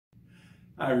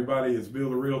Hi everybody, it's Bill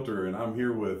the Realtor and I'm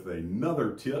here with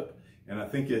another tip, and I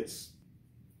think it's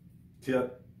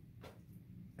tip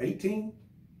 18?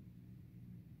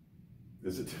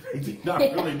 Is it tip 18? No,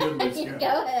 I really didn't listen.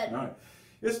 Go ahead. All right.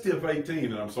 It's tip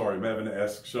 18 and I'm sorry, I'm having to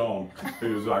ask Sean,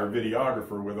 who's our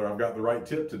videographer, whether I've got the right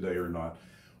tip today or not.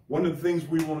 One of the things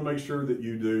we want to make sure that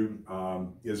you do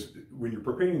is when you're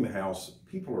preparing the house,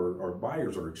 our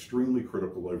buyers are extremely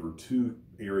critical over two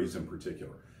areas in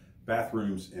particular: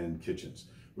 bathrooms and kitchens.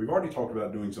 We've already talked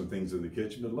about doing some things in the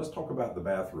kitchen, but let's talk about the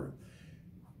bathroom.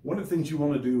 One of the things you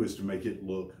want to do is to make it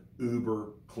look uber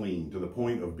clean to the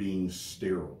point of being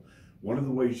sterile. One of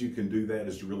the ways you can do that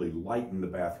is to really lighten the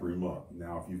bathroom up.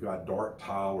 Now, if you've got dark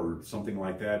tile or something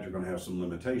like that, you're going to have some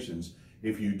limitations.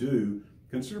 If you do,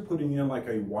 consider putting in like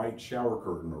a white shower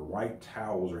curtain or white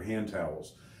towels or hand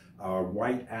towels.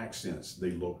 White accents.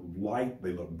 They look light,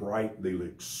 they look bright, they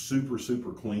look super,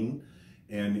 super clean.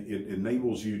 And it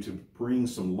enables you to bring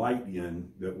some light in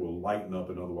that will lighten up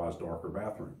an otherwise darker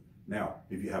bathroom. Now,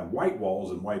 if you have white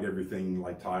walls and white everything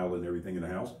like tile and everything in the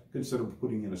house, consider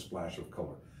putting in a splash of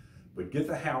color. But get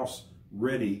the house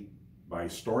ready by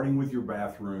starting with your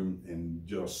bathroom and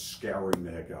just scouring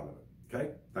the heck out of it.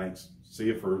 Okay? Thanks. See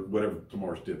you for whatever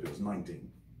tomorrow's tip is, 19.